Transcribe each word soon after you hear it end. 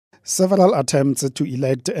Several attempts to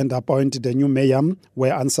elect and appoint the new mayor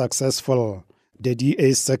were unsuccessful. The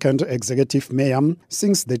DA's second executive mayor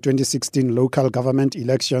since the 2016 local government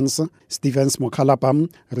elections, Stevens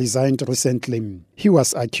Mokhalapa, resigned recently. He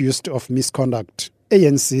was accused of misconduct.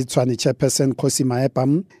 ANC Tshwane chairperson Kgosi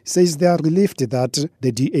Mahepa says they are relieved that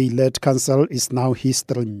the DA-led council is now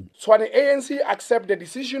history. Tshwane ANC accept the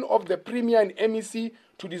decision of the Premier and MEC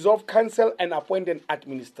to dissolve council and appoint an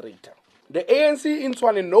administrator. The ANC in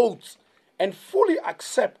Tshwane notes and fully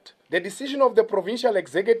accept the decision of the provincial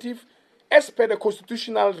executive as per the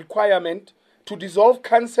constitutional requirement to dissolve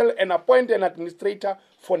council and appoint an administrator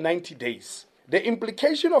for 90 days. The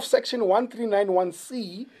implication of section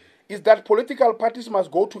 1391C is that political parties must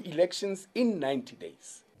go to elections in 90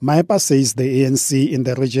 days. Mahepa says the ANC in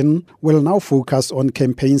the region will now focus on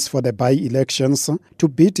campaigns for the by-elections to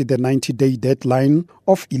beat the 90-day deadline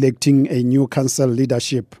of electing a new council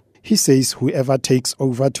leadership. He says whoever takes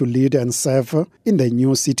over to lead and serve in the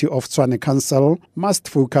new City of Tshwane Council must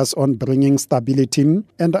focus on bringing stability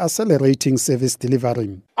and accelerating service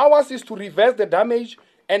delivery. Ours is to reverse the damage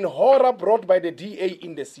and horror brought by the DA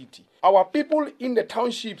in the city. Our people in the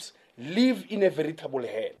townships live in a veritable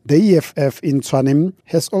hell. The EFF in Tshwane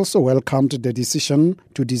has also welcomed the decision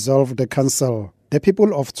to dissolve the council. The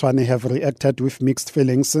people of Tshwane have reacted with mixed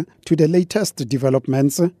feelings to the latest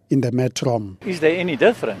developments in the metro. Is there any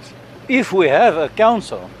difference? If we have a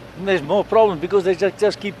council, there's more problems because they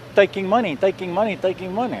just keep taking money.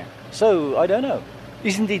 So, I don't know.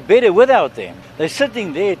 Isn't it better without them? They're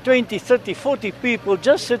sitting there, 20, 30, 40 people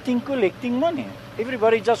just sitting collecting money.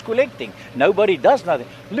 Everybody just collecting. Nobody does nothing.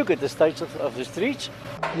 Look at the state of the streets.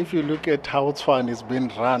 If you look at how Tshwane is being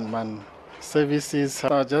run, man, services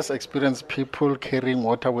are just experienced people carrying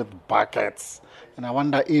water with buckets. And I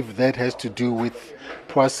wonder if that has to do with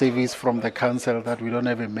poor service from the council, that we don't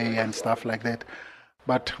have a mayor and stuff like that.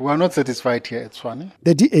 But we are not satisfied here at Tshwane.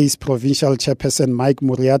 The DA's provincial chairperson Mike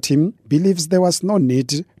Muriatim believes there was no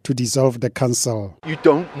need to dissolve the council. You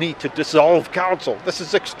don't need to dissolve council. This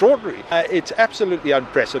is extraordinary. It's absolutely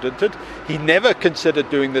unprecedented. He never considered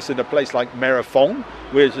doing this in a place like Merafong,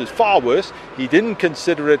 where it is far worse. He didn't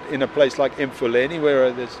consider it in a place like Mfuleni,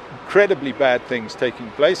 where there's incredibly bad things taking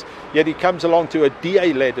place. Yet he comes along to a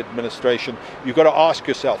DA-led administration. You've got to ask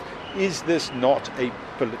yourself, is this not a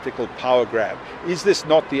political power grab? Is this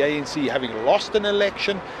not the ANC having lost an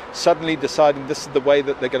election, suddenly deciding this is the way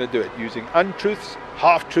that they're going to do it, using untruths,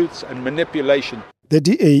 half-truths and manipulation? The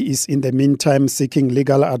DA is in the meantime seeking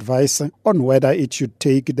legal advice on whether it should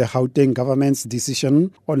take the Gauteng government's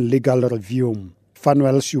decision on legal review.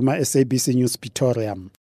 Fanuel Shuma, SABC News, Pretoria.